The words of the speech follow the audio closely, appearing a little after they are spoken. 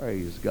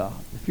Praise God.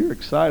 If you're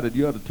excited,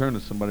 you ought to turn to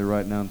somebody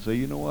right now and say,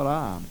 you know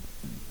what,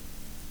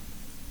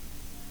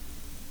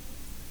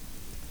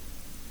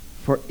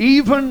 For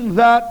even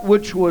that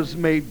which was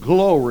made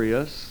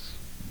glorious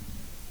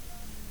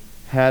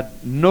had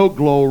no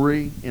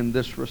glory in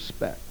this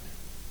respect,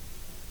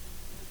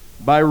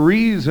 by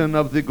reason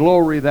of the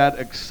glory that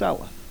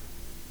excelleth.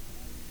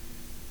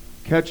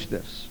 Catch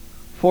this.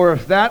 For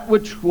if that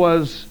which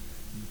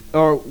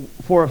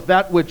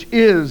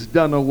is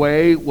done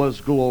away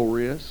was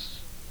glorious,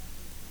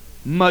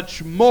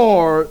 much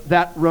more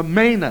that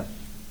remaineth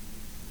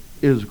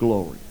is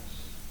glorious.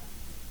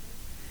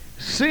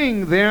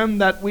 Seeing then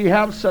that we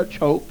have such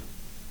hope,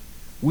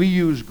 we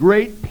use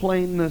great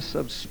plainness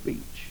of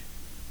speech.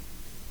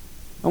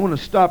 I want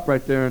to stop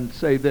right there and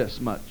say this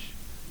much.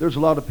 There's a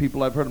lot of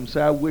people, I've heard them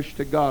say, I wish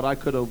to God I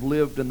could have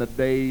lived in the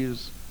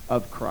days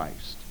of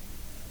Christ.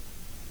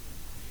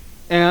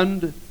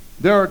 And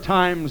there are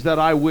times that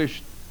I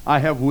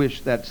have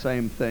wished that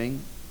same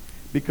thing,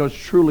 because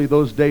truly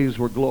those days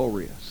were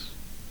glorious.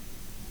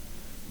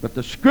 But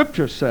the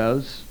scripture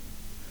says,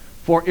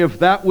 for if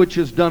that which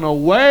is done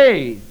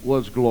away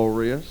was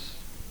glorious,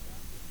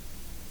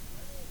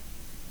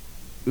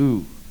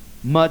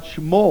 much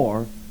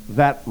more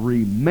that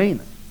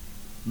remaineth,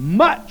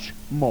 much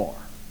more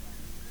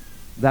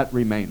that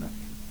remaineth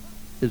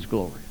is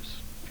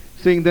glorious.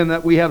 Seeing then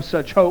that we have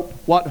such hope,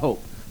 what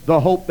hope? The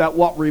hope that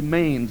what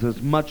remains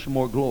is much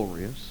more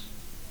glorious.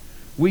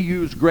 We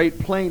use great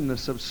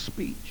plainness of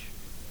speech.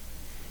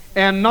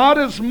 And not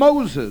as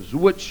Moses,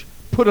 which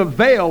put a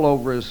veil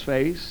over his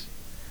face,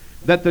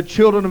 that the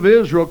children of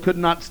Israel could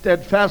not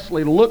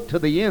steadfastly look to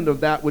the end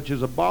of that which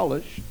is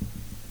abolished,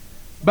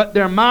 but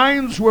their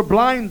minds were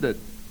blinded.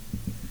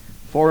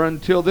 For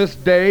until this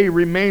day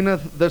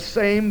remaineth the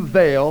same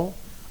veil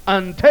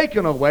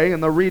untaken away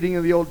in the reading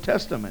of the Old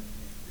Testament,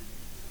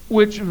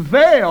 which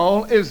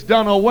veil is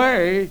done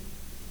away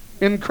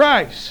in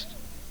Christ.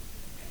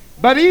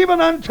 But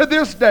even unto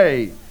this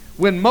day,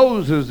 when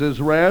Moses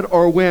is read,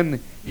 or when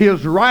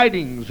his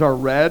writings are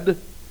read,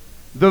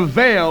 the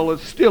veil is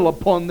still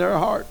upon their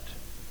heart.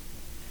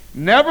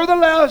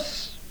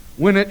 Nevertheless,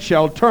 when it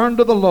shall turn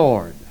to the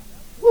Lord,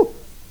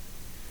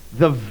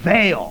 the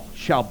veil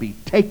shall be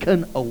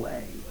taken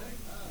away.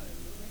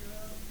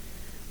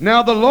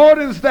 Now the Lord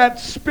is that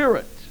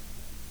Spirit,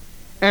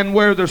 and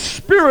where the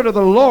Spirit of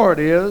the Lord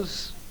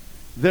is,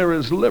 there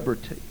is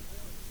liberty.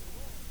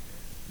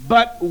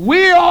 But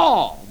we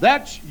all,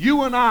 that's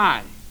you and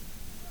I,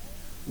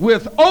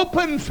 with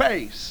open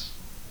face,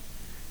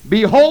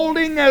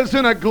 beholding as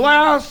in a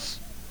glass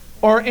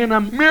or in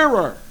a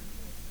mirror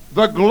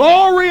the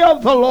glory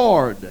of the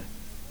Lord,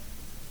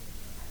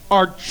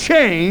 are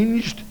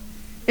changed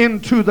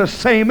into the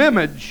same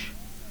image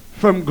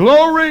from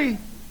glory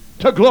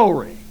to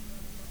glory,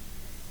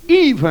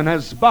 even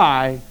as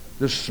by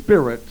the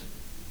Spirit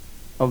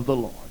of the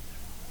Lord.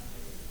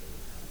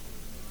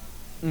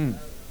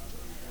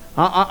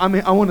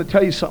 I want to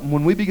tell you something.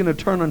 When we begin to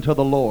turn unto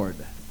the Lord,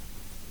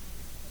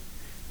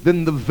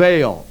 then the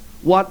veil,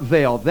 what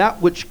veil?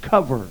 That which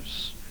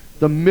covers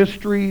the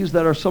mysteries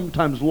that are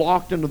sometimes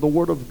locked into the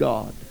Word of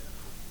God,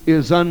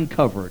 is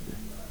uncovered.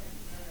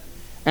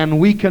 And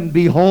we can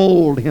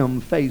behold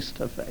Him face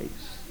to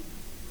face.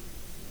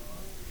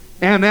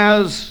 And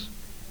as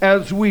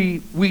we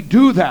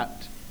do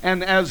that,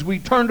 and as we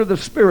turn to the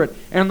Spirit,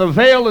 and the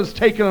veil is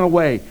taken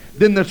away,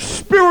 then the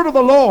Spirit of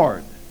the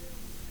Lord,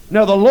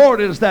 now the Lord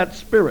is that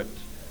Spirit.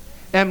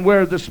 And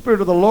where the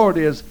Spirit of the Lord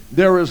is,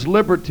 there is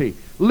liberty.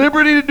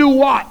 Liberty to do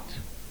what?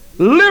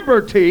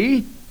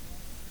 Liberty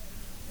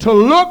to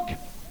look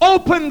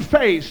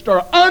open-faced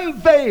or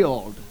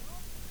unveiled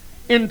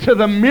into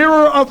the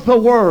mirror of the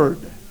Word,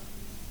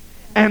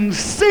 and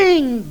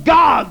seeing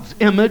God's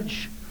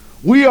image,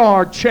 we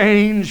are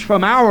changed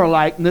from our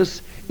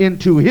likeness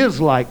into His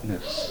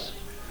likeness,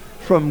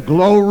 from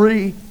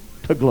glory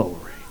to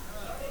glory.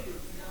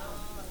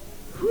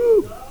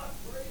 Whew.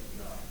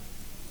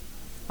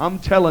 I'm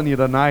telling you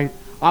tonight,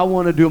 I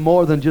want to do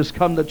more than just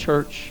come to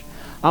church.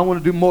 I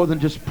want to do more than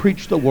just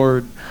preach the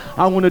Word.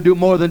 I want to do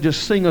more than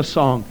just sing a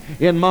song.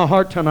 In my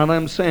heart tonight,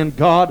 I'm saying,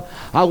 God,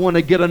 I want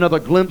to get another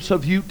glimpse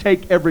of You.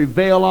 Take every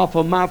veil off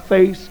of my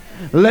face.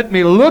 Let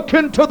me look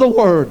into the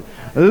Word.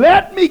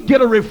 Let me get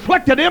a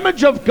reflected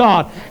image of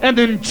God, and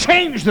then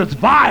change this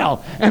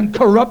vile and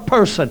corrupt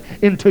person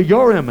into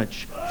Your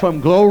image,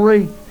 from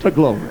glory to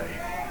glory.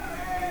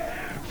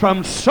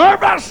 From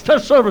service to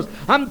service.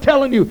 I'm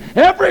telling you,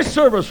 every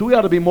service we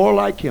ought to be more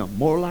like Him,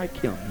 more like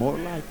Him, more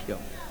like Him.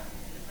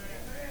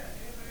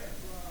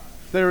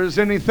 If there is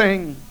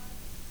anything,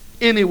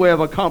 any way of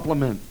a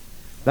compliment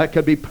that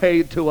could be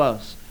paid to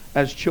us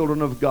as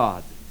children of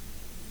God,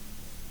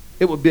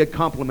 it would be a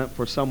compliment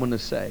for someone to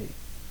say,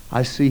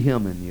 I see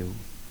Him in you.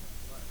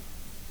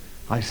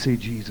 I see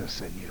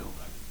Jesus in you.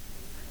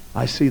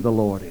 I see the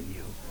Lord in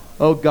you.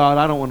 Oh God,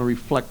 I don't want to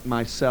reflect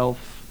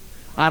myself.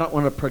 I don't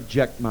want to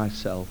project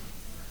myself.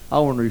 I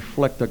want to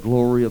reflect the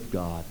glory of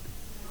God,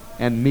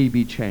 and me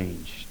be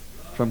changed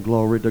from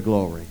glory to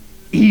glory,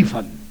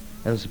 even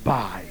as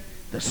by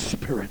the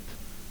Spirit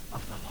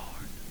of the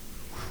Lord.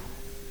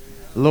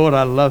 Lord,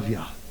 I love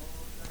you.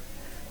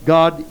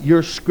 God,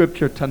 your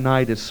scripture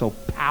tonight is so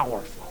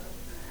powerful.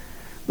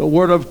 The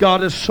Word of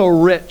God is so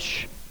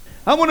rich.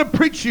 I want to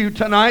preach to you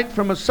tonight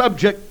from a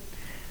subject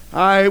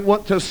I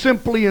want to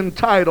simply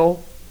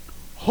entitle,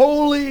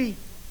 Wholly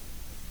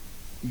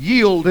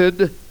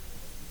Yielded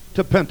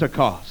to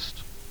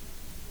Pentecost.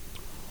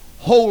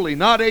 Holy,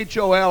 not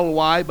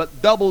H-O-L-Y,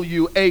 but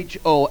W-H-O-L-L-Y.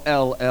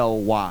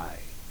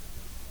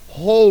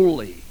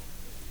 Holy,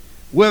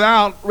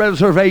 without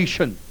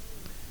reservation,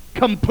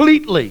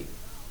 completely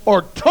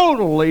or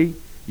totally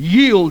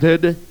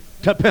yielded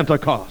to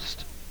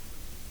Pentecost.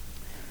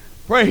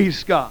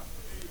 Praise God.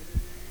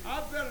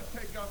 I better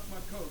take off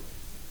my coat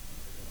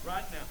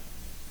right now.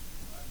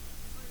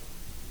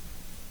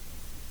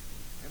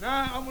 And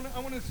I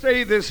want to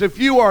say this. If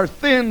you are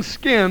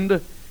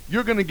thin-skinned,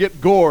 you're going to get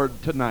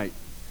gored tonight.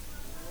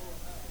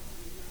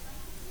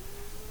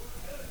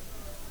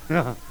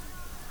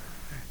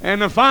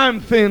 And if I'm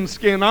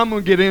thin-skinned, I'm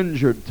going to get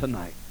injured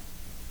tonight.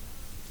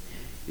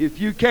 If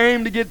you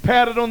came to get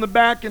patted on the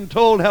back and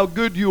told how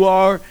good you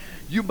are,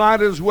 you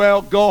might as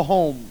well go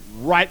home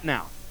right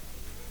now.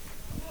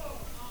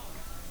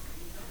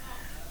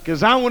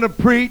 Because I want to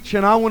preach,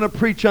 and I want to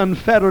preach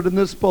unfettered in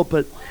this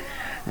pulpit.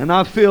 And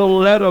I feel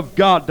led of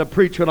God to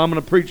preach what I'm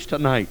going to preach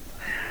tonight.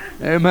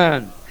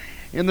 Amen.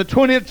 In the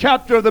 20th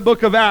chapter of the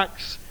book of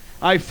Acts,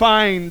 I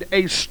find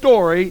a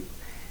story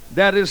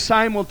that is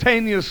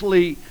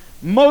simultaneously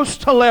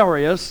most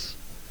hilarious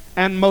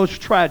and most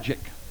tragic.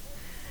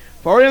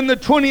 For in the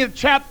 20th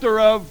chapter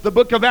of the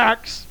book of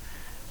Acts,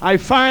 I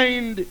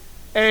find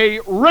a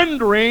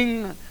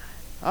rendering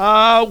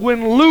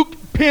when Luke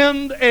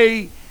penned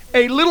a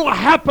little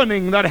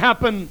happening that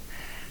happened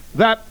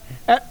that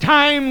at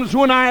times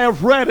when I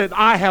have read it,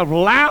 I have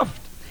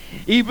laughed.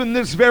 Even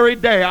this very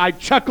day, I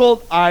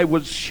chuckled, I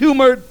was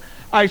humored,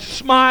 I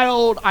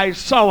smiled, I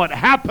saw it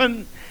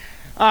happen.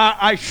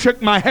 I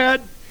shook my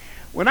head.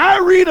 When I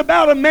read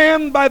about a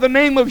man by the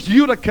name of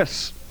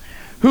Eutychus,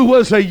 who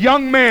was a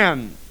young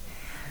man,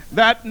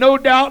 that no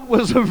doubt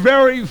was a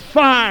very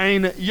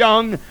fine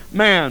young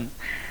man.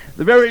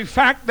 The very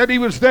fact that he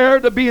was there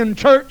to be in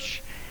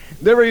church,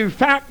 the very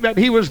fact that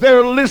he was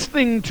there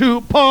listening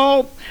to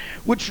Paul,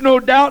 which no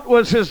doubt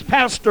was his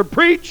pastor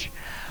preach,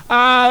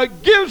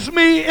 gives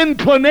me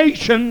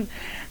inclination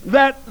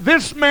that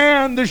this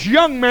man, this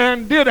young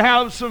man, did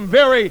have some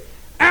very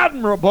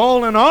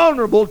admirable and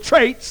honorable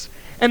traits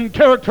and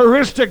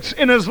characteristics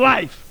in his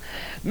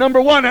life.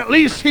 Number one, at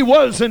least he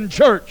was in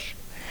church.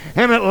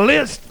 And at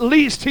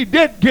least he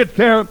did get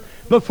there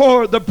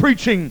before the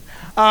preaching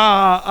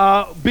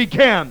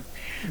began.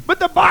 But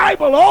the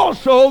Bible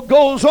also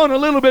goes on a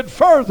little bit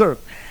further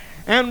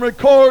and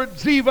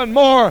records even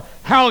more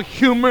how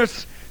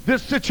humorous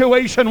this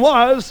situation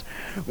was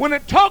when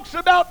it talks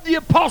about the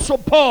Apostle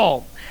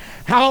Paul.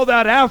 How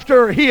that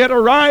after he had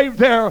arrived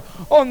there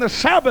on the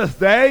Sabbath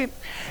day,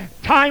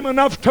 time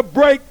enough to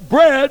break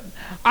bread,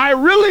 I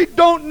really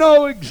don't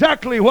know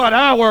exactly what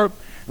hour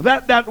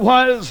that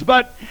was,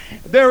 but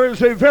there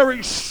is a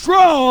very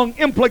strong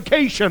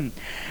implication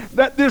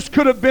that this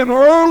could have been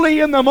early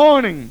in the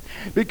morning,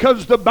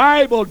 because the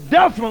Bible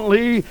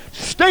definitely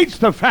states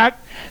the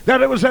fact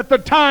that it was at the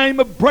time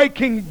of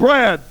breaking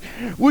bread,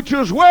 which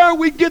is where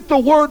we get the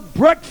word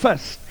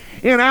breakfast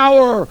in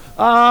our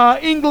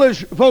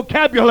English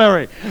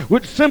vocabulary,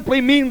 which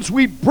simply means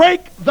we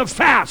break the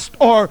fast,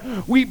 or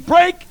we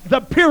break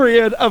the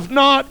period of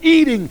not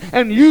eating,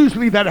 and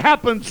usually that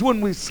happens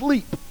when we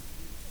sleep.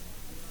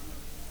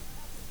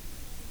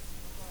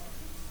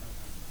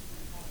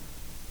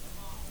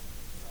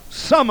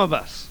 Some of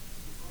us.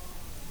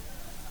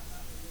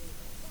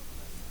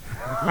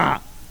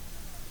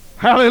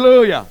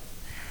 Hallelujah.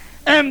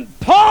 And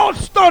Paul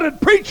started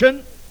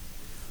preaching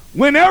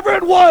whenever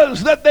it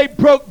was that they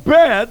broke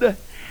bread.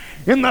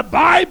 And the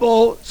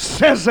Bible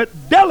says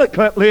it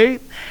delicately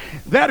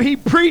that he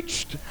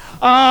preached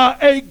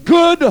a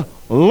good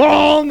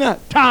long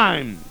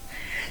time.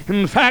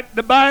 In fact,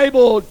 the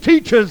Bible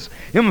teaches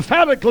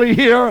emphatically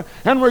here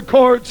and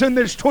records in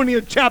this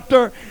 20th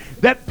chapter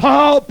that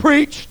Paul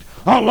preached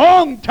a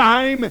long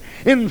time.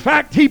 In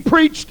fact, he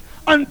preached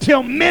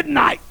until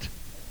midnight.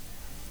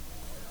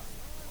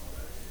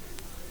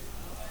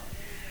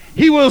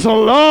 He was a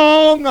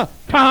long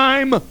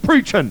time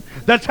preaching.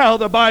 That's how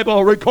the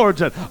Bible records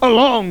it. A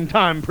long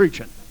time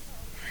preaching.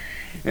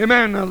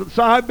 Amen.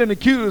 So I've been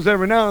accused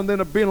every now and then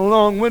of being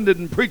long-winded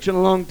and preaching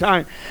a long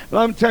time. But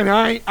I'm telling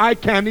you, I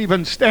can't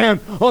even stand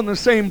on the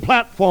same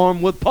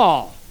platform with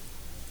Paul.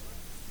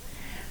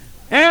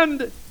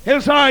 And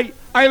as I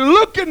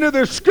look into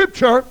the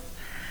scripture,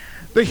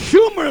 the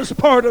humorous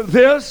part of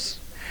this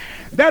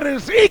that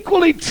is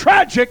equally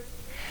tragic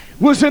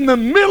was in the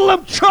middle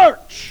of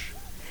church,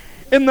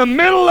 in the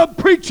middle of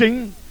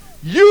preaching,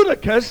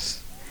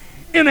 Eutychus,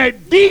 in a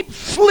deep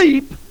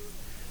sleep,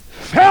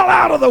 fell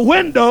out of the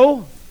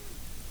window.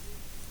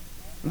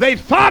 They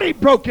thought he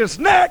broke his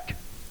neck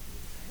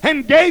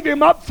and gave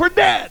him up for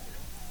dead.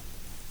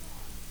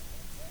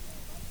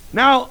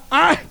 Now,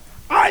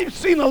 I've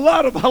seen a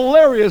lot of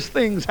hilarious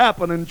things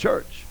happen in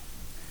church.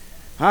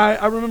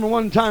 I remember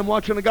one time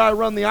watching a guy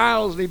run the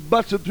aisles, and he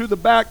busted through the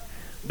back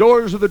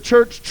doors of the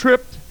church,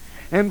 tripped,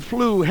 and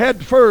flew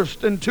head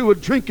first into a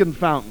drinking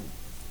fountain.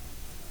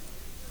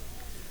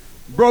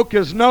 Broke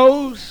his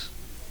nose,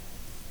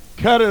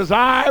 cut his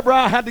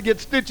eyebrow, had to get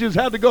stitches,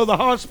 had to go to the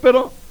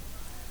hospital.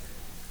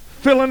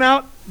 Filling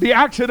out the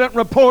accident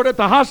report at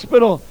the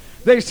hospital,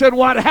 they said,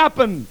 "What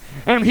happened?"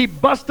 And he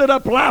busted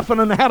up laughing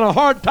and had a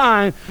hard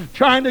time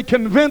trying to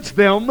convince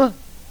them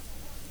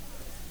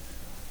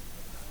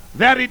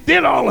that he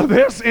did all of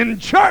this in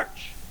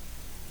church.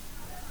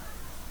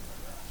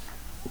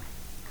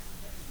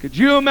 Could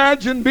you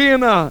imagine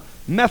being a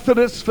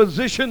Methodist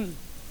physician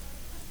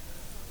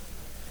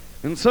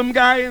and some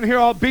guy in here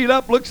all beat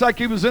up, looks like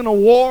he was in a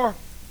war,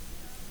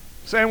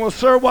 saying, "Well,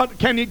 sir, what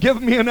can you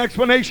give me an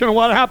explanation of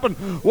what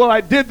happened?" "Well,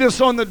 I did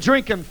this on the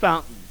drinking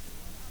fountain."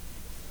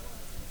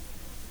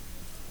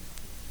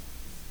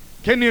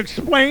 Can you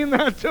explain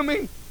that to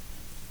me?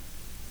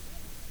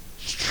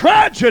 It's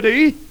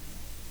tragedy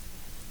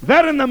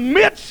that in the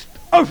midst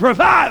of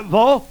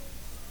revival,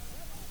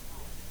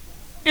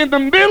 in the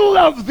middle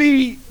of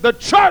the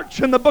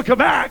church in the book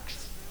of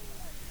Acts,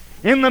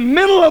 in the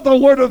middle of the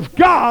Word of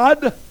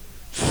God,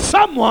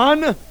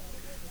 someone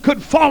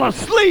could fall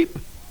asleep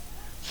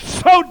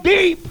so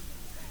deep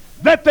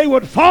that they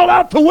would fall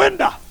out the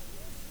window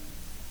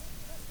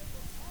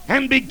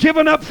and be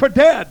given up for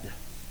dead.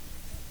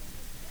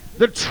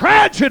 The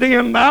tragedy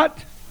in that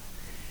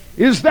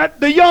is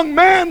that the young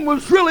man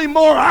was really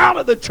more out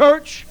of the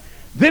church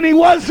than he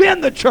was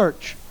in the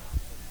church.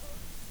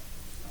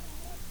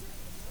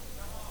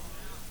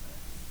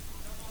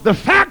 The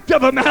fact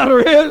of the matter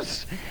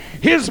is,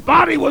 his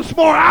body was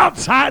more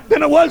outside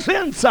than it was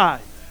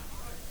inside.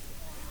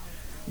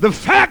 The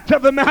fact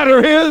of the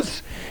matter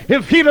is,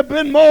 if he'd have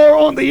been more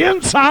on the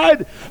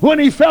inside when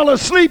he fell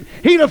asleep,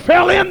 he'd have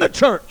fell in the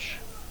church.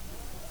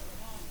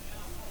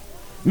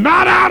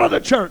 Not out of the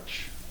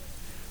church.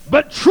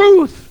 But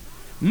truth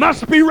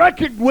must be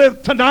reckoned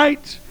with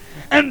tonight.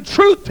 And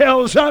truth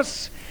tells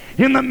us,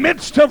 in the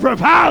midst of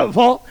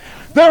revival,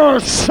 there are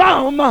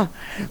some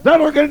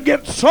that are going to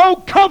get so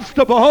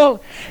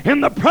comfortable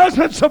in the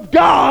presence of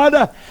God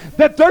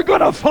that they're going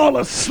to fall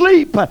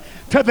asleep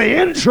to the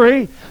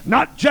injury,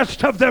 not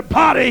just of their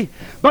body,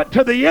 but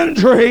to the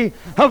injury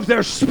of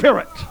their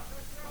spirit.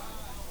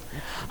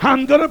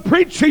 I'm going to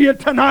preach to you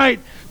tonight,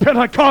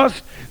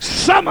 Pentecost.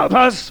 Some of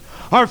us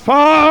are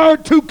far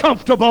too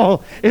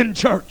comfortable in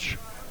church.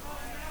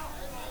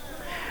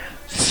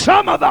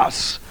 Some of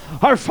us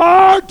are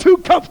far too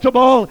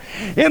comfortable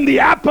in the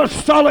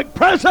apostolic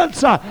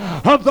presence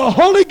of the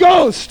Holy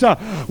Ghost,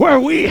 where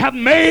we have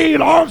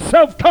made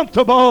ourselves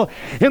comfortable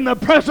in the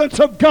presence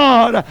of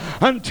God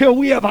until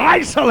we have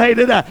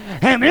isolated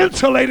and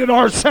insulated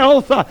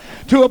ourselves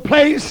to a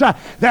place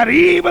that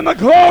even the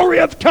glory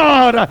of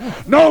God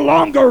no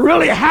longer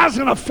really has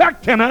an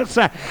effect in us,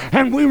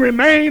 and we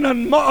remain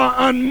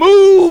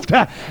unmoved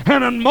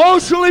and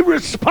emotionally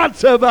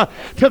responsive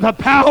to the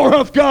power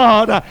of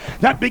God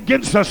that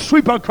begins to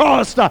sweep across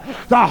the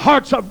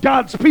hearts of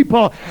God's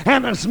people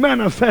and is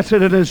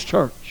manifested in His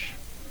church.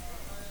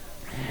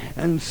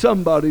 And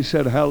somebody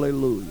said,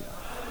 "Hallelujah."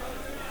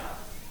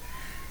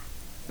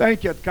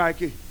 Thank you,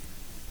 Kike.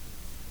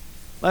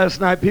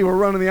 Last night people were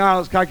running the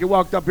aisles. Kike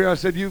walked up here. I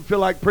said, "You feel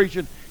like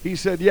preaching?" He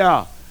said,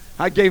 "Yeah."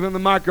 I gave him the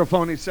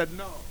microphone. He said,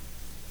 "No."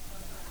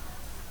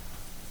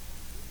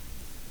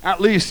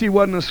 At least he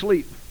wasn't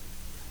asleep.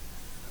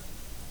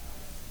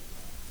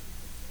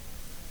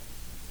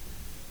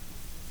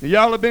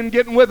 Y'all have been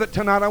getting with it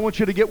tonight. I want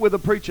you to get with the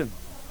preaching.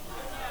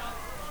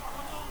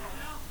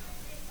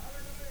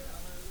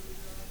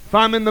 If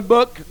I'm in the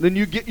book, then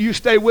you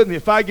stay with me.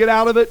 If I get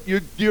out of it,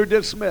 you're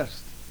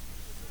dismissed.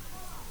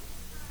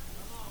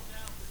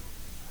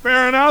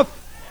 Fair enough?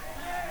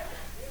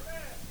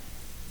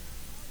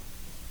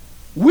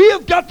 We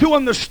have got to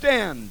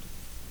understand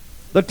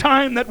the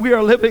time that we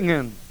are living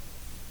in,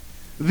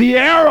 the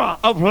era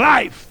of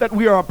life that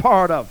we are a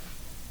part of.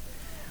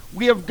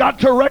 We have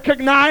got to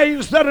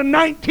recognize that in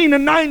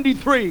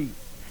 1993,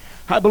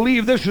 I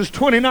believe this is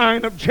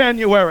 29 of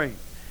January,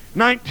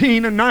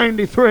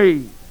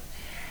 1993,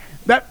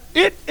 that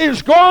it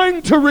is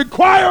going to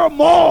require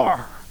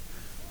more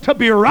to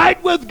be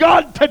right with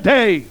God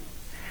today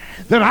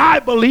than I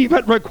believe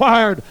it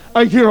required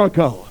a year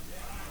ago.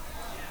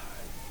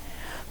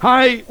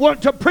 I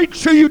want to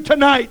preach to you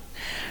tonight,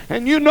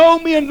 and you know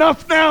me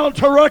enough now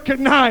to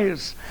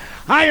recognize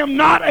I am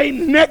not a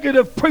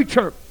negative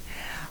preacher.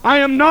 I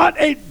am not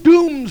a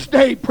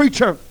doomsday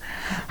preacher.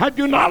 I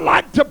do not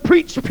like to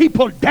preach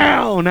people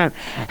down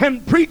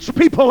and preach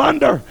people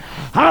under.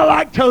 I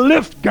like to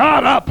lift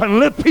God up and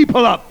lift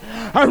people up.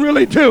 I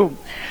really do.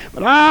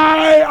 But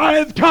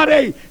I've got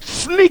a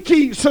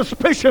sneaky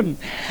suspicion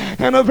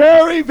and a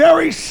very,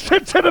 very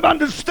sensitive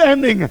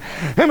understanding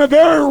and a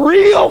very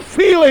real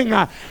feeling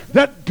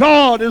that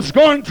God is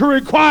going to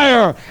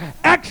require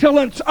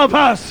excellence of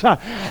us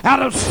out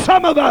of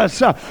some of us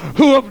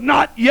who have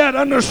not yet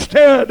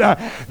understood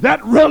that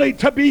really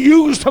to be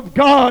used of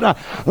God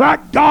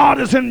like God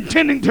is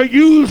intending to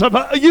use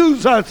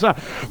us,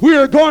 we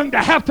are going to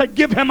have to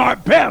give him our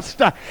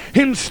best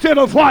instead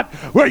of what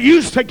we're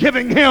used to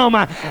giving him,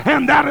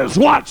 and that is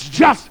what's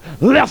just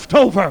left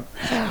over.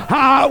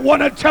 I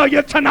want to tell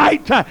you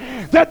tonight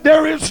that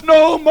there is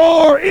no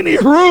more any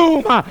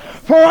room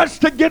for us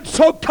to get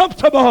so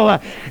comfortable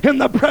in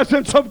the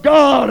presence of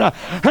God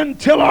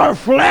until our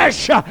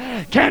flesh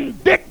can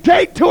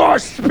dictate to our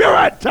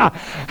spirit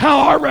how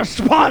our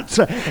response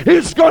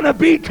is going to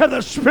be to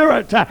the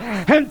Spirit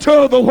and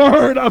to the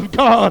Word of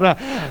God.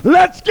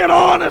 Let's get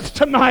honest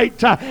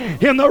tonight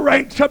in the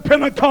ranks of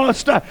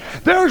Pentecost.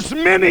 There's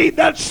many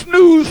that's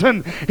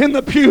snoozing in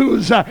the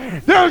pews.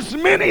 There's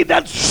many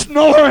that's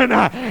snoring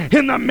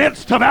in the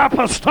midst of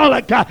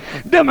apostolic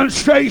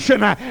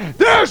demonstration.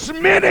 There's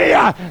many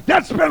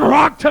that's been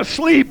rocked to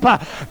sleep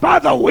by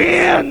the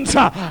winds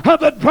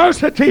of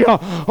adversity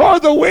or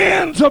the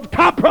winds of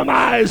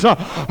compromise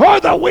or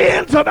the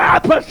winds of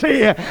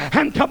apathy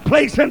and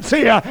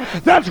complacency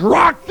that's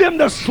rocked them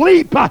to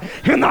sleep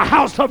in the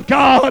house of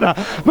God.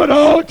 But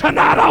oh,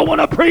 tonight I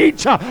want to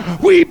preach.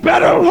 We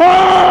better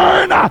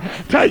learn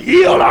to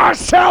yield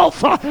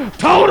ourselves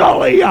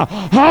totally,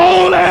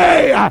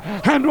 wholly,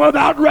 and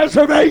without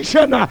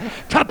reservation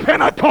to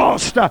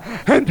Pentecost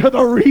and to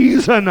the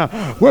reason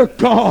where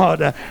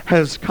God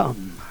has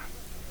come.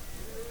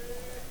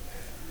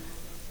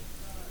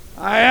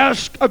 I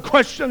ask a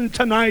question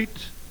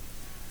tonight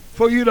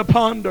for you to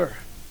ponder.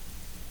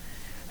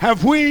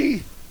 Have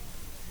we,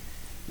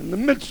 in the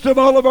midst of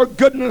all of our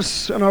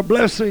goodness and our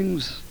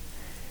blessings,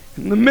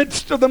 in the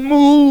midst of the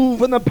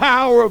move and the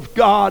power of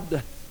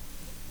God,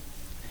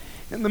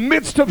 in the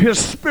midst of His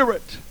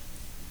Spirit,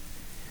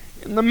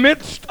 in the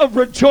midst of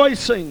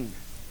rejoicing,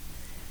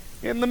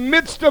 in the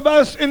midst of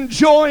us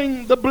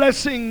enjoying the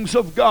blessings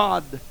of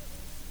God.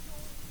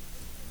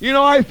 You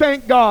know, I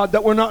thank God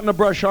that we're not in a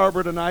brush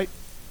arbor tonight,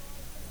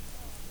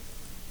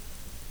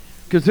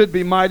 because it'd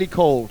be mighty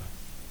cold.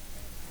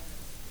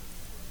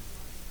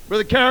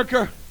 Brother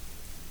Carricker,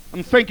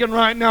 I'm thinking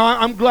right now,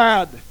 I'm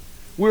glad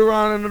we're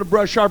on in a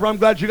brush arbor. I'm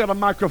glad you got a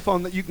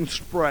microphone that you can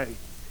spray.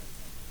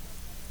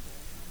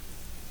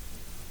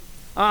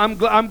 I'm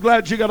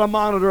glad you got a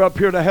monitor up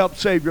here to help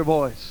save your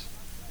voice.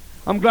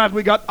 I'm glad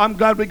we got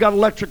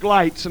electric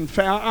lights and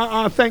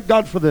I thank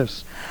God for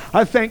this.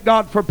 I thank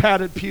God for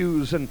padded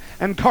pews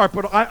and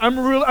carpet.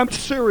 I'm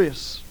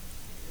serious.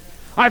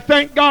 I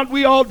thank God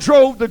we all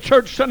drove to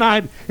church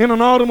tonight in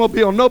an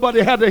automobile.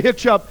 Nobody had to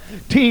hitch up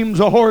teams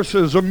of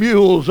horses or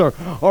mules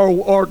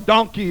or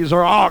donkeys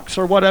or ox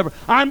or whatever.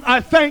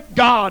 I thank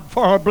God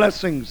for our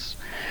blessings.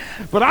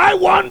 But I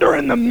wonder,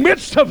 in the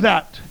midst of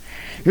that,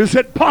 is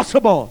it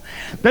possible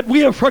that we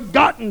have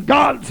forgotten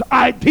God's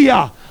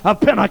idea of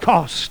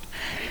Pentecost?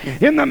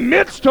 In the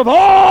midst of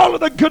all of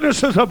the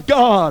goodnesses of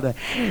God,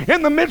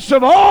 in the midst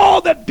of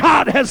all that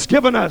God has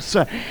given us,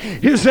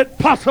 is it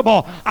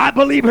possible? I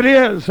believe it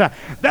is,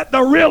 that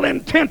the real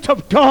intent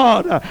of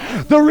God,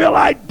 the real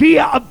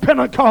idea of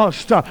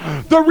Pentecost,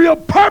 the real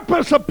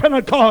purpose of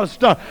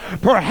Pentecost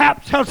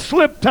perhaps has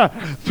slipped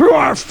through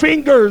our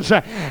fingers,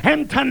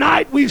 and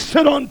tonight we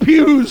sit on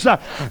pews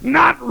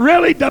not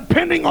really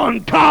depending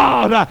on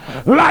God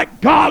like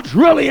God's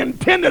really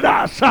intended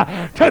us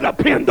to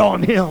depend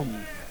on Him.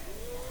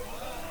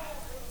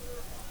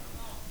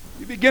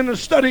 You begin to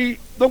study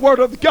the Word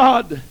of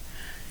God,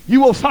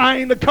 you will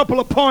find a couple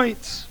of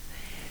points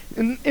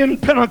in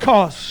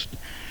Pentecost.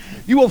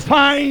 You will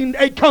find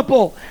a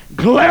couple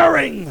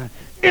glaring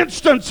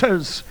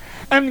instances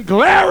and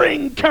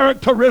glaring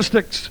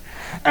characteristics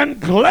and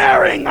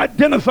glaring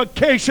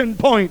identification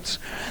points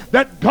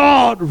that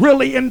God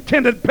really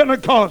intended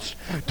Pentecost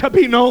to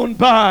be known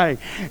by.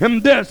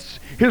 And this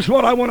is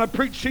what I want to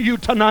preach to you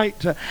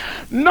tonight.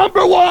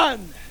 Number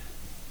one,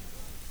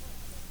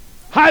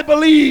 I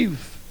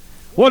believe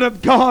one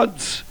of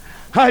God's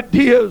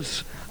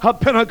ideas of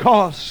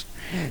Pentecost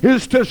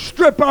is to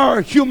strip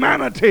our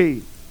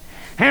humanity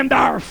and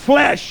our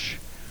flesh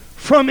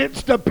from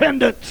its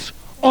dependence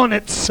on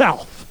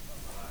itself.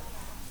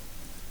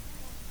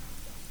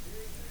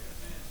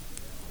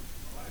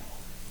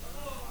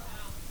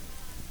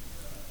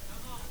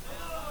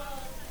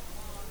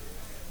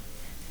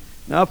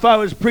 Now, if I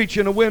was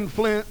preaching to win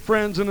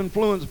friends and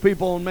influence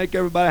people and make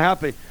everybody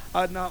happy,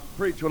 I'd not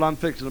preach what I'm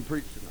fixing to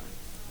preach tonight.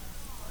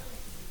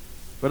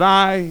 But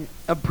I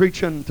am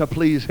preaching to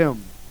please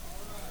Him.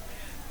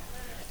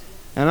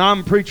 And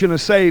I'm preaching to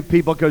save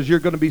people, because you're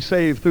going to be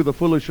saved through the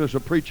foolishness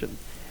of preaching.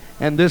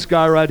 And this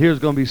guy right here is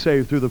going to be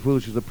saved through the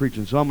foolishness of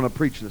preaching. So I'm going to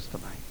preach this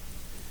tonight.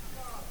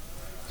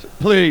 So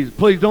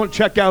please don't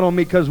check out on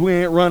me, because we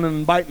ain't running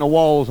and biting the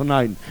walls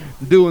tonight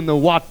and doing the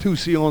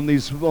Watusi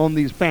on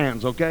these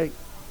fans, okay?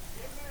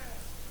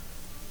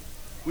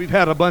 We've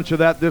had a bunch of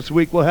that this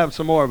week. We'll have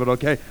some more of it,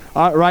 okay?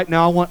 Right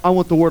now, I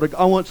want the word.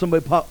 I want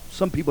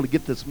some people to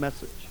get this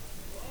message.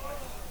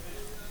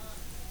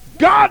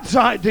 God's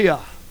idea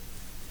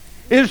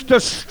is to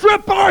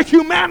strip our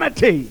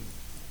humanity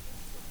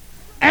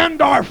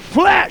and our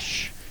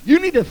flesh. You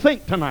need to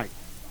think tonight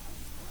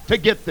to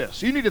get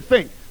this. You need to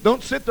think.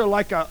 Don't sit there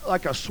like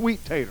a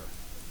sweet tater.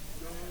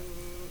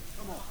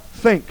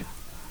 Think.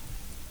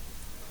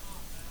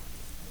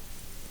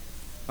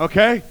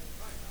 Okay?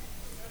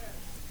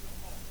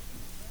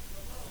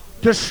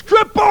 To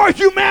strip our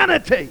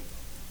humanity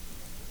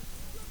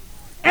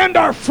and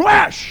our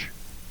flesh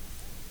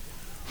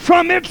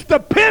from its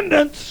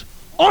dependence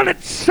on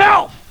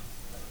itself.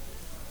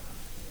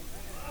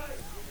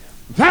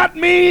 That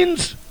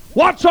means,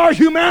 what's our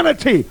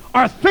humanity?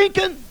 Our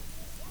thinking?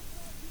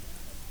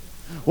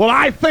 Well,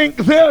 I think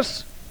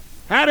this.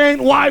 That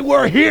ain't why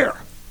we're here.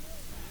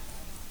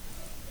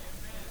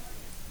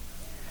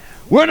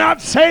 We're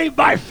not saved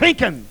by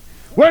thinking.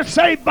 We're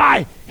saved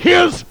by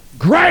His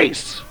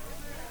grace.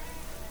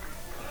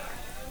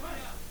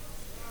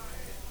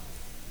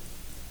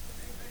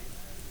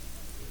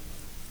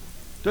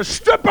 To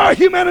strip our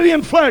humanity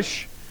and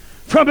flesh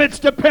from its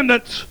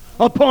dependence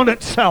upon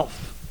itself.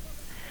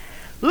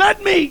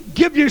 Let me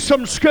give you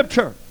some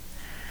scripture.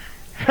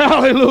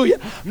 Hallelujah.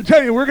 I'm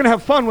telling you, we're going to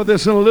have fun with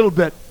this in a little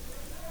bit.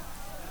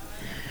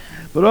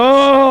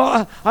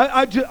 But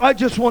I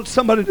just want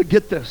somebody to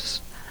get this.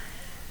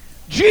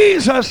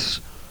 Jesus,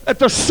 at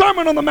the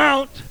Sermon on the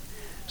Mount,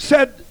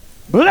 said,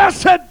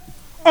 "Blessed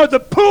are the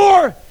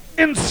poor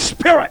in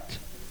spirit,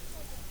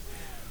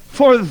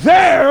 for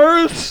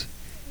theirs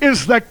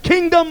is the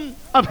kingdom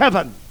of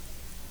heaven."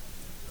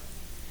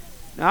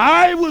 Now,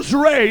 I was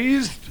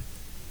raised,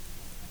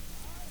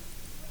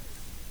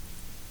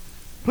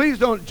 please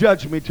don't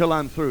judge me till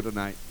I'm through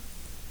tonight,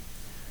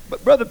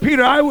 but Brother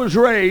Peter, I was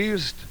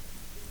raised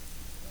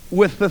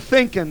with the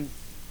thinking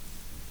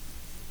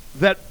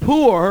that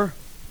poor,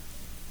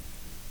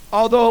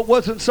 although it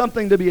wasn't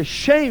something to be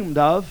ashamed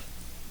of,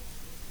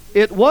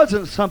 it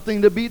wasn't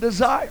something to be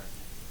desired.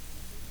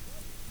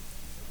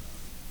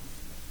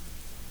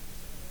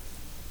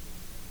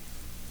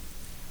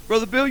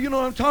 Brother Bill, you know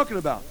what I'm talking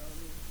about.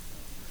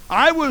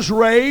 I was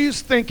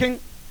raised thinking,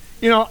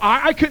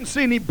 I couldn't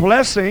see any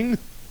blessing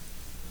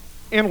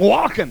in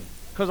walking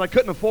because I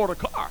couldn't afford a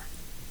car.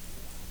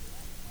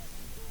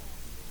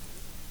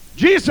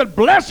 Jesus said,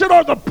 "Blessed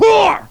are the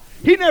poor."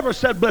 He never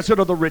said, "Blessed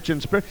are the rich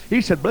in spirit."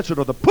 He said, "Blessed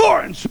are the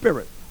poor in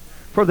spirit,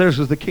 for theirs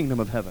is the kingdom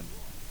of heaven."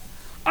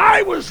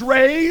 I was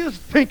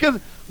raised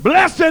thinking,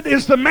 blessed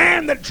is the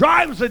man that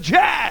drives a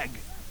Jag.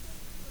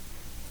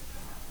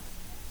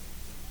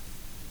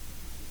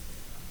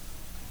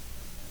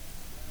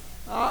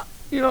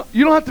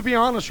 You don't have to be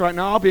honest right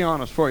now. I'll be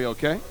honest for you,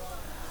 okay?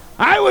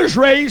 I was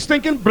raised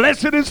thinking,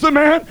 blessed is the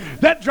man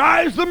that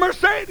drives the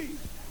Mercedes.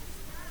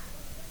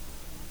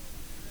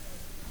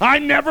 I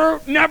never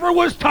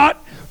was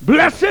taught,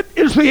 blessed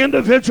is the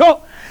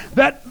individual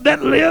that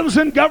lives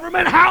in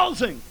government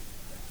housing.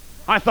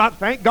 I thought,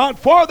 thank God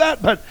for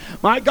that, but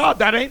my God,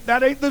 that ain't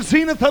the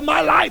zenith of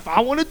my life.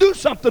 I want to do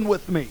something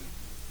with me.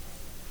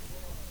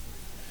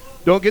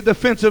 Don't get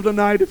defensive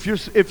tonight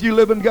if you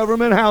live in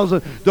government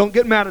housing. Don't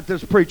get mad at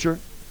this preacher.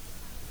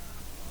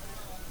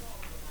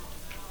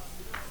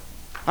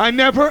 I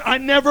never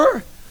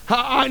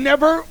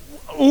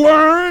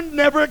learned,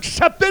 never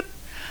accepted.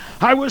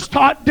 I was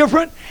taught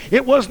different.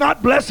 It was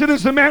not blessed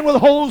is the man with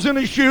holes in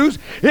his shoes.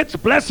 It's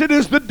blessed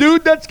is the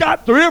dude that's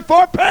got 3 or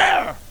 4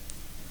 pair.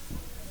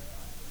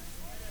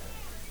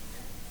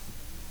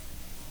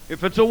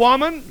 If it's a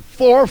woman,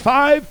 4 or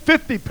 5,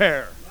 50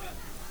 pair.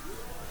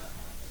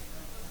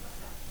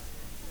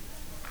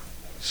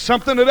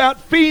 Something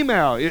about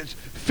female. It's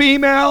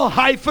female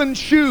 -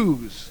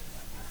 shoes.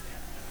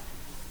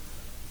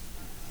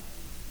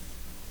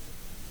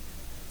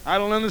 I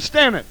don't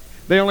understand it.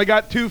 They only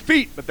got 2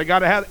 feet, but they got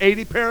to have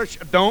 80 pair of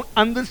shoes. Don't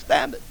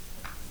understand it.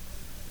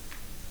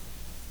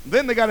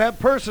 Then they got to have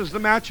purses to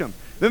match them.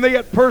 Then they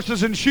get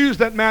purses and shoes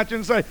that match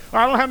and say,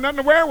 I don't have nothing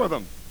to wear with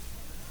them.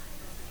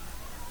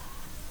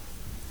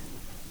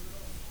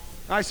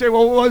 I say,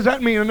 well, what does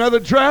that mean? Another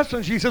dress?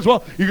 And she says,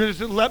 well, you're going to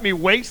just let me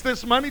waste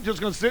this money?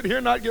 Just going to sit here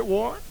and not get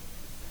worn?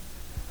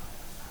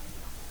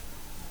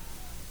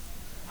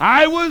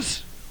 I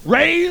was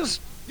raised,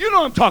 you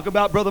know what I'm talking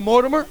about, Brother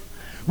Mortimer,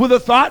 with a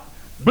thought,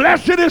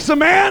 blessed is the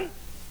man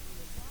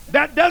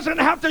that doesn't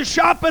have to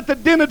shop at the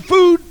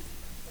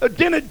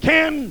dented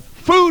canned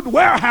food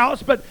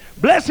warehouse, but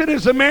blessed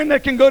is the man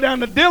that can go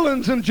down to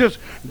Dillon's and just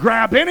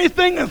grab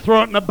anything and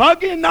throw it in a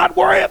buggy and not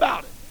worry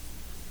about it.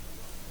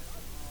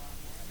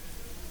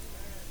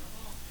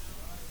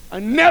 I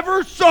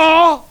never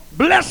saw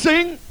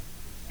blessing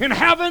in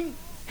having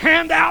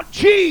hand-out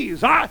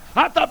cheese. I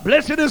thought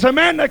blessed is a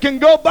man that can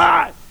go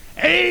buy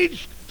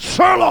aged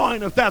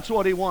sirloin if that's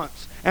what he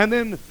wants. And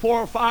then 4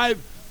 or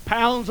 5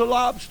 pounds of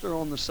lobster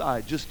on the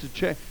side just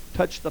to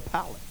touch the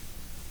palate.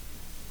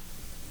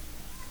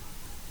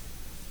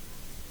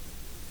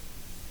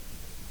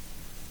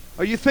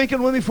 Are you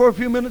thinking with me for a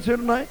few minutes here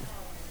tonight?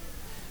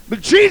 But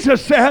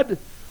Jesus said,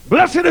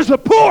 blessed is the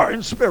poor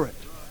in spirit.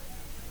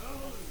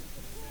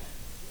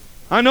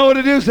 I know what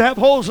it is to have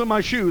holes in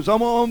my shoes. I'm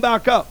going to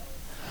back up.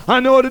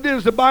 I know what it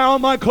is to buy all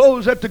my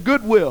clothes at the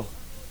Goodwill.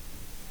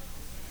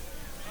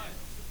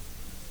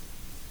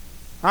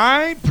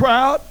 I ain't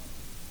proud.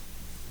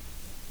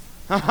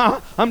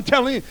 I'm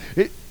telling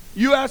you,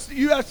 you ask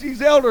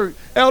these elder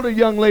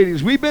young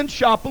ladies. We've been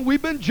shopping,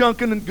 we've been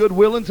junking and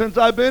Goodwilling since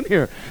I've been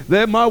here.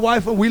 My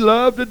wife and we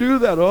love to do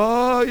that.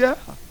 Oh yeah,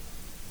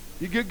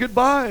 you get good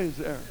buys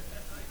there.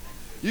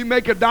 You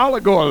make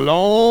 $1 go a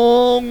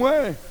long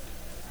way.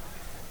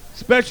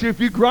 Especially if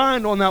you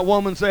grind on that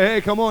woman and say,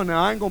 hey, come on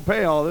now, I ain't going to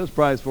pay all this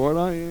price for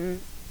it.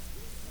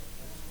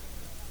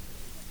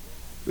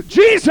 But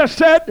Jesus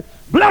said,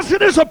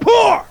 blessed is the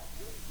poor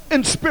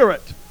in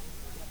spirit.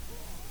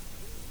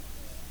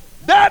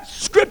 That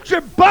scripture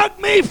bugged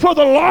me for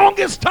the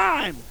longest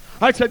time.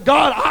 I said,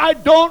 God, I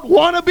don't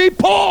want to be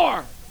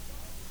poor.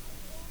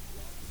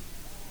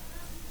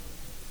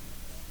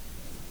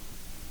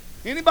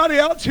 Anybody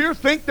else here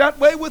think that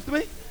way with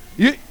me?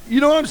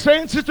 You know what I'm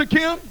saying, Sister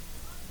Kim?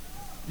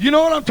 You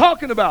know what I'm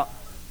talking about.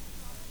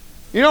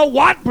 You know,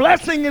 what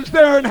blessing is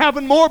there in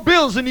having more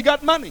bills than you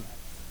got money?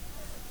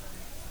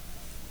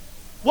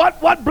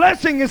 What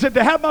blessing is it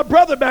to have my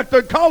brother back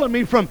there calling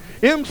me from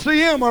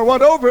MCM or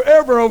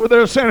whatever over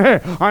there saying, hey,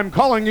 I'm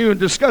calling you and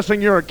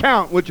discussing your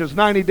account, which is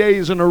 90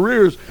 days in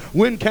arrears.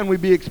 When can we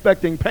be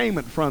expecting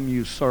payment from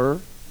you,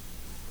 sir?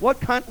 What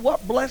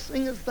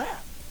blessing is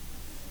that?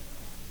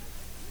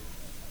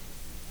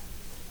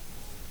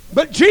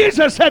 But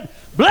Jesus said,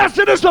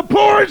 blessed is the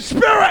poor in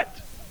spirit,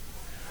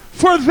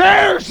 for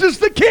theirs is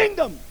the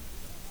kingdom.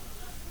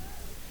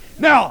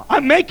 Now,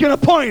 I'm making a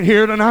point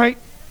here tonight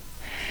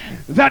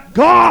that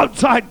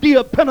God's idea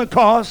of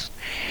Pentecost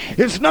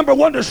is, number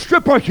one, to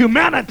strip our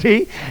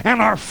humanity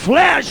and our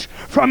flesh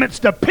from its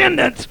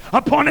dependence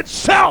upon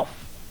itself.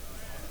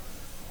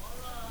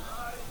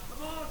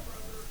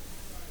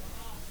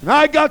 And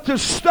I got to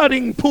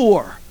studying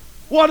poor.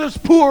 What does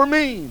poor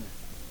mean?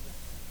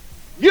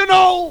 You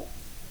know,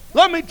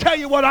 let me tell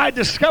you what I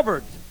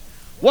discovered,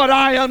 what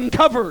I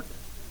uncovered,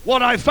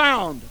 what I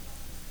found.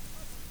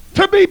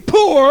 To be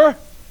poor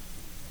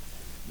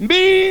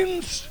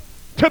means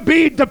to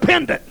be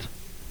dependent.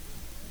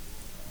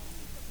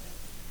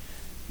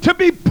 To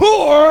be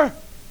poor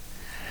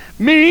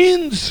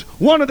means,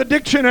 one of the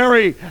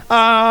dictionary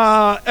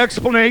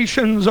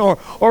explanations or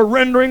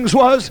renderings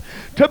was,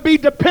 to be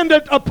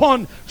dependent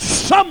upon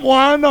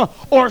someone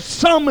or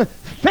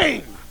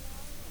something.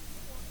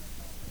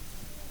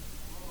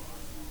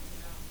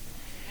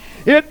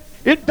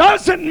 It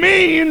doesn't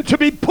mean to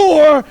be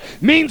poor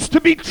means to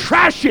be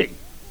trashy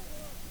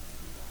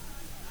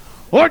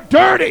or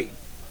dirty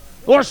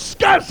or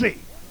scuzzy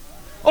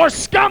or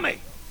scummy.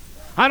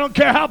 I don't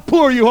care how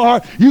poor you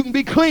are, you can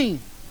be clean.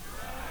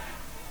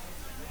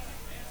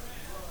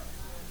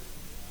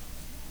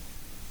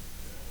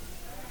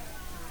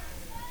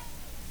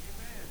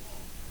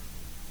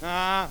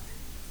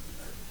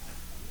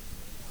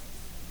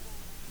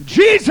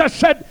 Jesus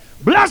said,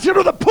 blessed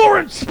are the poor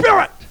in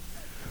spirit,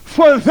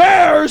 for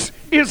theirs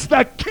is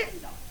the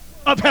kingdom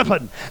of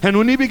heaven. And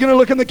when you begin to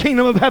look in the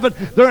kingdom of heaven,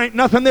 there ain't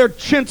nothing there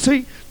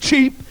chintzy,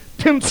 cheap,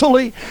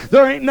 tinselly.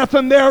 There ain't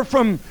nothing there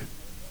from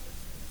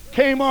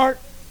Kmart,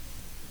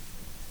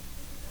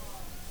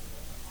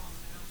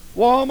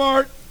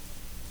 Walmart.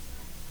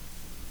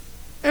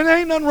 And there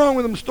ain't nothing wrong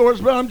with them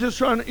stores, but I'm just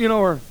trying to,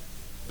 or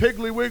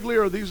Piggly Wiggly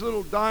or these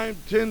little dime,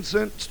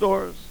 10-cent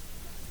stores.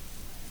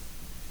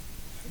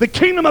 The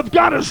kingdom of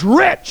God is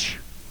rich.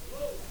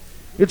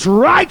 It's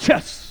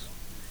righteous.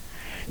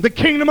 The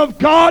kingdom of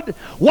God,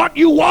 what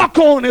you walk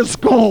on is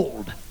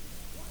gold.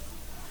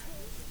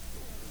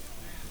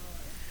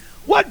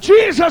 What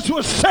Jesus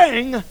was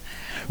saying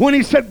when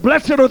he said,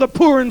 blessed are the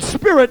poor in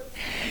spirit,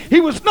 he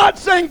was not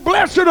saying,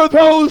 blessed are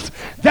those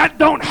that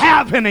don't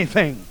have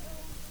anything.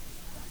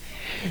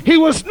 He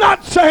was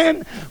not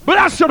saying,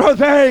 blessed are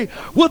they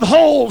with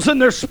holes in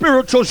their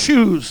spiritual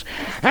shoes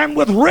and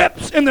with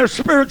rips in their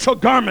spiritual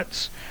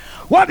garments.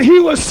 What he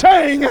was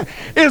saying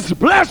is,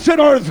 blessed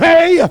are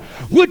they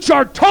which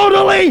are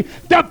totally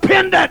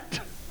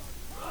dependent.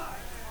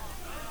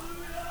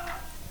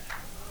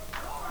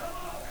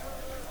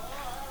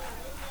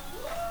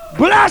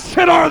 Blessed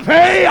are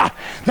they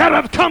that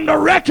have come to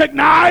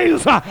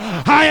recognize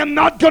I am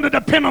not going to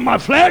depend on my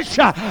flesh.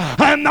 I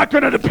am not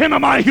going to depend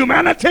on my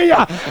humanity,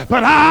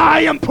 but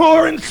I am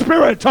poor in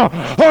spirit.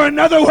 Or in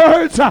other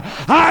words,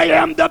 I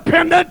am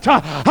dependent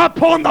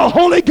upon the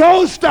Holy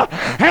Ghost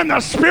and the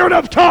Spirit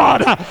of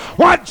God.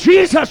 What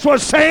Jesus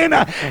was saying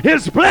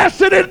is,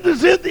 blessed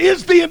is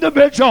the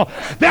individual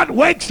that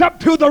wakes up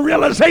to the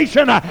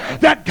realization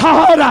that,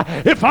 God,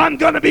 if I'm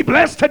going to be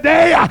blessed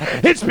today,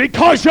 it's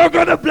because you're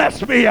going to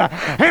bless me.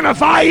 And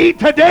if I eat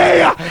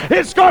today,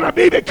 it's going to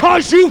be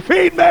because you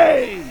feed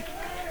me.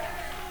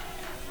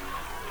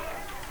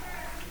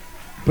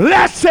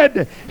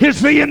 Blessed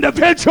is the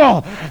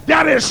individual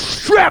that is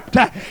stripped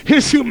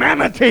his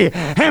humanity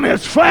and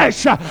his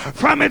flesh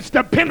from its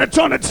dependence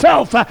on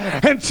itself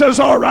and says,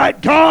 all right,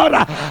 God,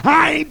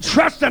 I ain't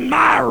trusting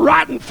my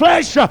rotten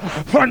flesh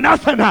for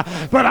nothing,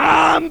 but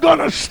I'm going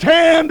to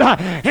stand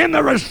in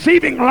the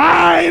receiving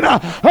line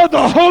of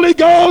the Holy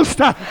Ghost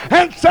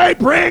and say,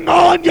 bring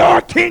on your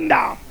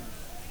kingdom.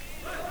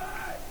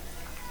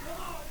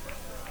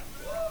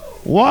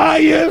 Why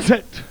is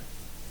it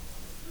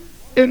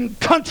in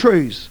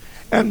countries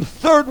and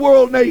third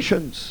world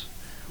nations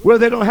where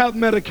they don't have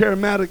Medicare,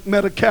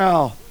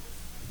 Medi-Cal,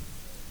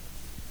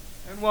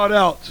 and what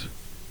else?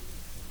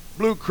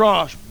 Blue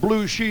Cross,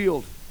 Blue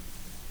Shield,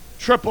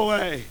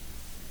 AAA,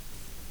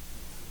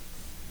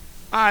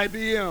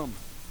 IBM,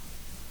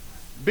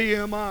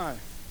 BMI,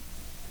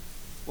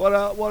 what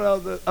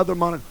other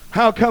money?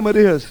 How come it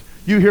is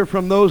you hear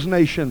from those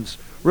nations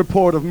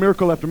report of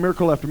miracle after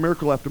miracle after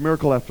miracle after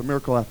miracle after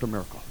miracle after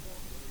miracle?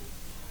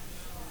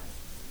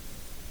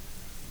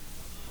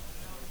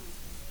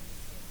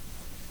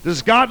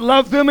 Does God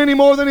love them any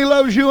more than he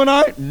loves you and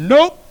I?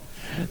 Nope.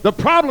 The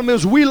problem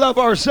is we love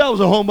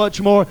ourselves a whole much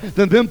more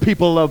than them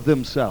people love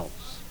themselves.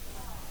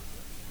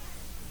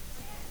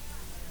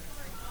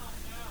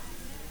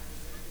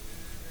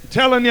 I'm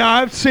telling you,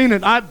 I've seen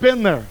it. I've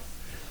been there.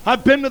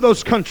 I've been to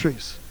those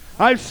countries.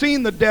 I've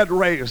seen the dead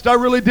raised. I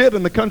really did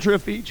in the country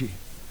of Fiji.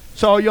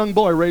 Saw a young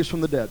boy raised from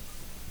the dead.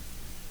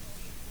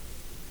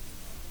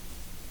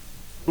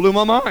 Blew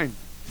my mind.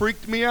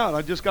 Freaked me out.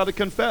 I just got to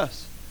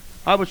confess.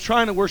 I was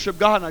trying to worship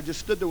God and I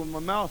just stood there with my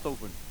mouth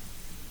open.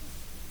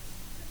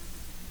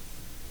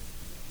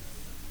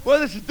 Well,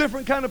 this is a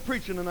different kind of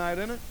preaching tonight,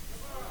 isn't it?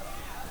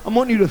 I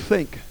want you to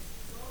think.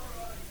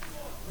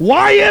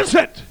 Why is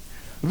it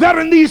that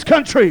in these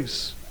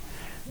countries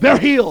they're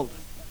healed?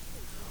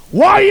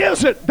 Why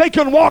is it they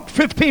can walk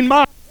 15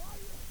 miles?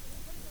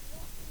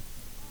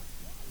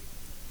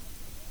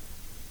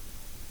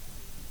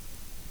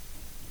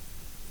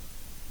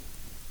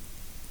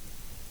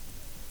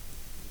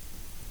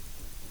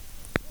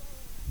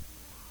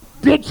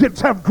 Digits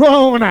have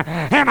grown,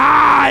 and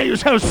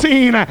eyes have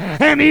seen,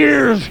 and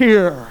ears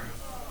hear.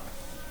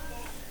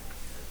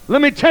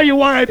 Let me tell you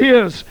why it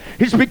is.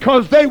 It's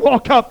because they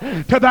walk up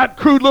to that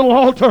crude little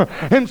altar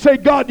and say,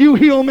 God, you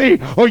heal me,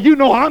 or you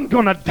know I'm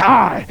going to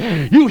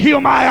die. You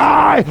heal my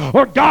eye,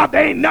 or God,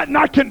 there ain't nothing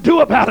I can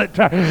do about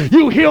it.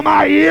 You heal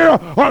my ear,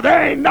 or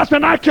there ain't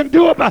nothing I can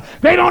do about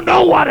it. They don't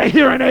know what a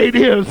hearing aid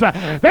is.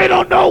 They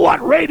don't know what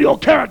radial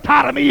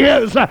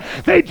keratotomy is.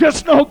 They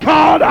just know,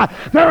 God,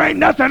 there ain't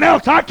nothing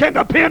else I can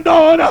depend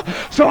on,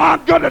 so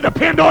I'm going to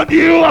depend on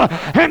you.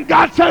 And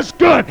God says,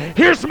 good,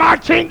 here's my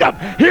kingdom.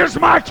 Here's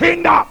my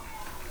kingdom.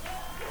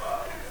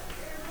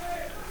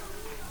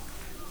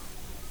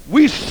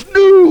 We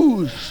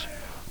snooze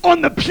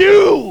on the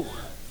pew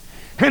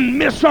and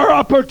miss our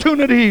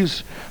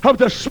opportunities of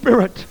the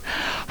Spirit.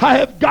 I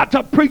have got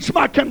to preach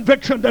my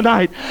conviction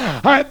tonight.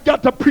 I have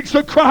got to preach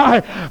the cry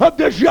of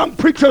this young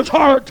preacher's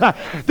heart.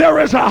 There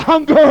is a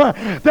hunger.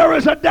 There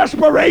is a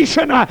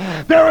desperation.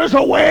 There is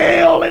a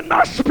wail in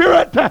my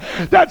spirit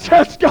that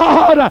says,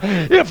 God,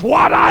 if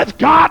what I've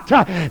got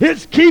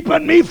is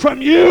keeping me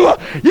from you,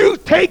 you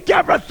take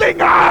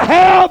everything I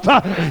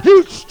have.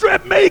 You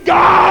strip me,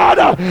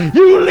 God.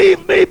 You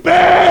leave me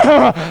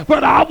bare.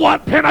 But I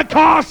want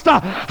Pentecost.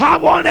 I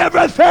want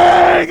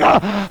everything.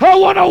 I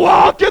want to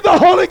walk in the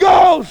Holy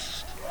Ghost.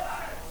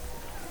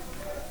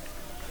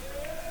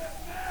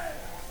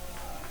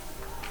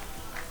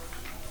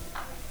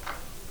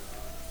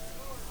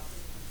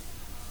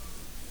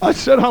 I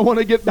said I want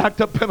to get back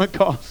to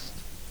Pentecost.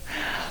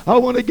 I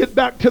want to get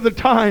back to the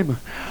time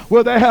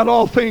where they had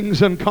all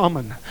things in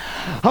common.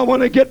 I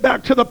want to get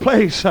back to the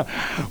place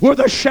where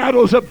the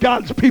shadows of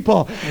God's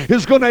people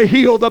is going to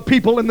heal the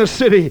people in the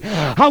city.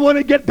 I want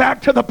to get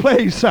back to the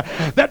place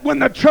that when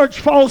the church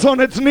falls on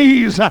its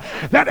knees,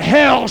 that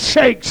hell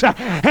shakes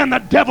and the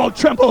devil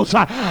trembles.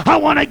 I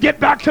want to get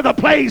back to the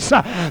place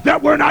that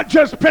we're not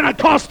just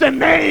Pentecost in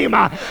name,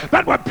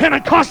 but we're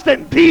Pentecost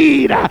in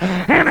deed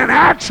and in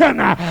action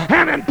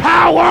and in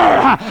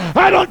power.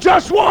 I don't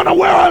just want to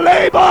wear a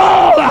label.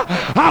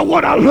 I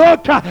want to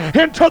look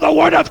into the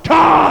Word of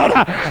God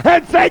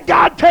and say,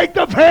 God, take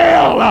the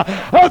veil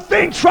of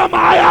things from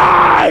my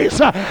eyes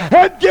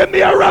and give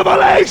me a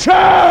revelation.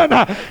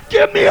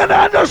 Give me an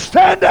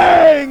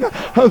understanding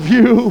of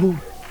you.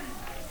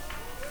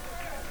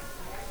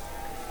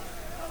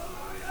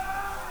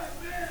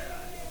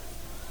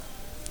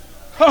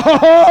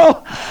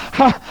 Oh,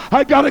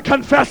 I got to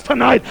confess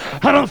tonight,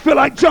 I don't feel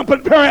like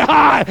jumping very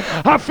high.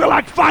 I feel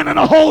like finding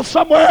a hole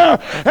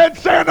somewhere and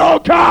saying, oh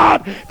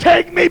God,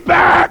 take me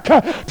back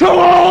to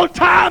old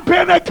time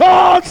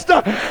Pentecost.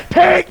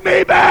 Take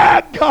me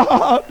back,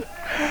 God.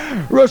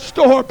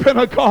 Restore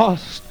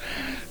Pentecost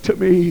to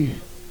me.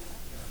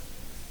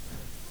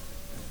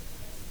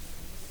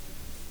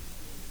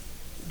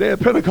 The day of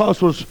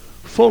Pentecost was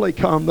fully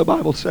come, the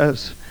Bible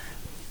says.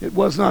 It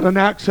was not an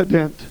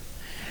accident.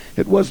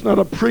 It was not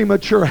a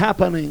premature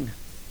happening.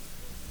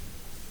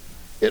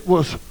 It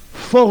was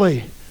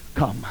fully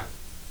come.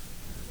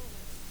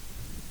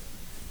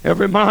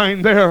 Every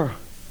mind there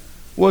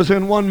was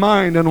in one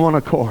mind and one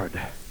accord.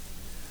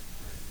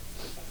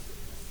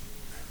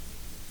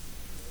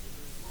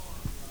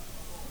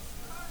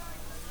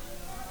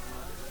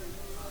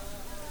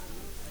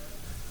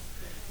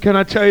 Can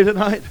I tell you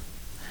tonight,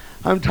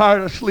 I'm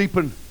tired of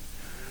sleeping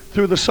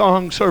through the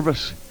song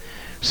service,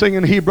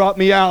 singing He Brought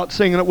Me Out,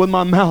 singing it with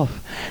my mouth,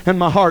 and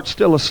my heart's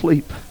still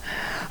asleep.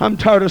 I'm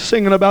tired of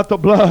singing about the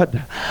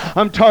blood.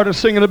 I'm tired of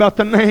singing about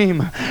the name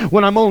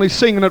when I'm only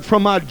singing it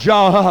from my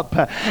jaw up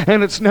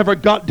and it's never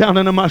got down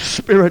into my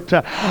spirit.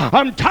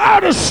 I'm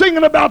tired of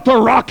singing about the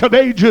Rock of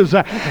Ages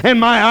and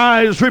my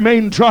eyes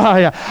remain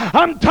dry.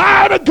 I'm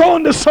tired of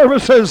going to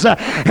services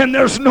and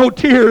there's no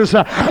tears.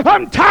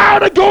 I'm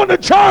tired of going to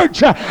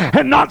church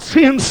and not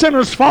seeing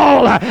sinners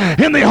fall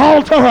in the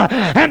altar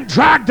and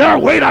drag their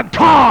way to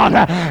God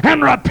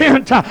and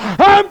repent.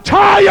 I'm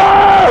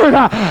tired.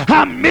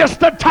 I miss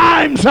the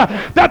times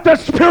that the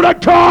Spirit of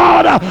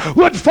God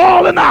would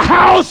fall in the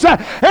house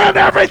and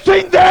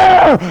everything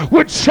there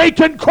would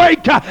shake and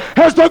quake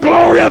as the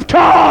glory of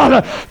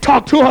God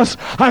talk to us.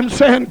 I'm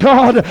saying,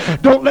 God,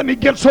 don't let me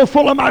get so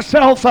full of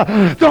myself.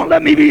 Don't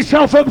let me be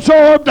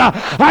self-absorbed.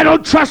 I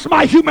don't trust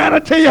my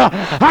humanity.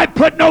 I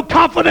put no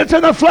confidence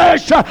in the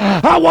flesh.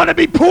 I want to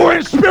be poor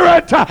in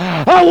spirit.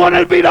 I want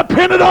to be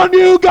dependent on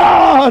you,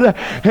 God.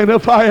 And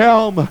if I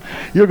am,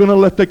 you're going to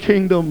let the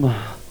kingdom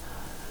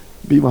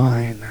be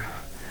mine.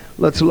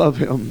 Let's love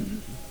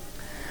Him.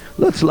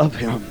 Let's love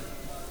Him.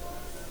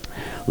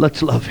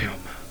 Let's love Him.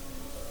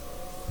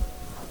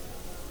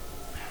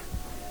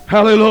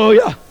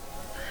 Hallelujah.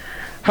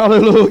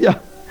 Hallelujah.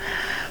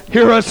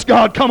 Hear us,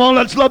 God. Come on,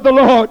 let's love the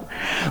Lord.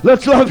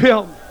 Let's love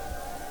Him.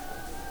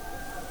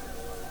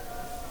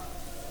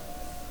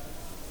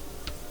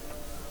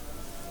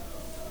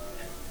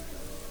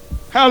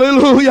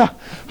 Hallelujah.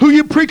 Who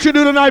you preaching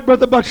to tonight,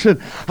 Brother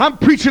Buxton? I'm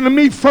preaching to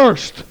me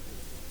first,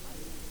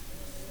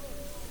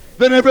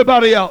 than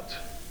everybody else.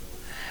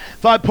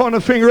 If I point a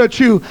finger at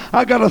you,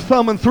 I got a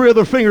thumb and three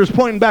other fingers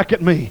pointing back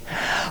at me.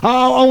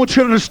 I want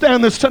you to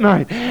understand this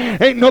tonight.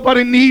 Ain't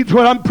nobody needs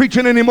what I'm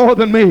preaching any more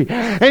than me.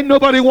 Ain't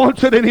nobody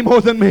wants it any more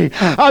than me.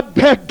 I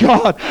beg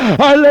God,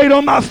 I laid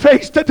on my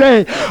face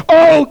today.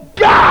 Oh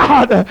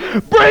God,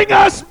 bring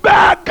us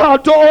back,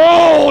 God, to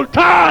old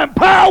time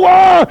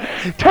power.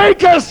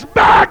 Take us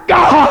back,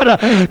 God,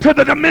 to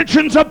the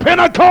dimensions of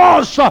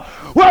Pentecost,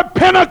 where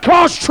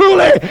Pentecost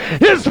truly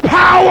is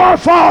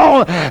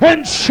powerful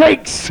and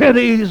shakes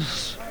cities.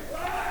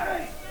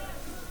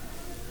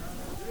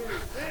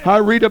 I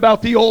read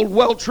about the old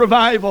Welsh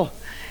revival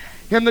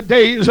in the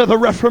days of the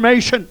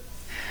Reformation.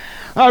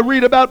 I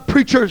read about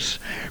preachers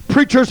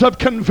of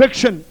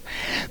conviction.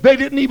 They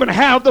didn't even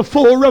have the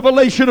full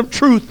revelation of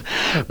truth,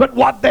 but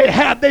what they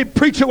had, they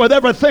preached it with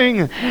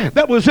everything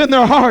that was in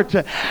their heart.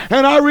 And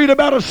I read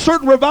about a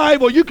certain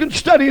revival. You can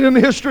study it in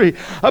history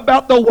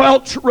about the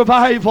Welsh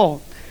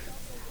revival.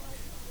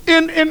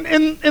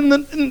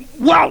 In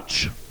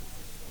Welsh,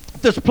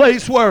 this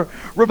place where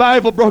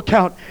revival broke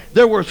out,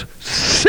 there were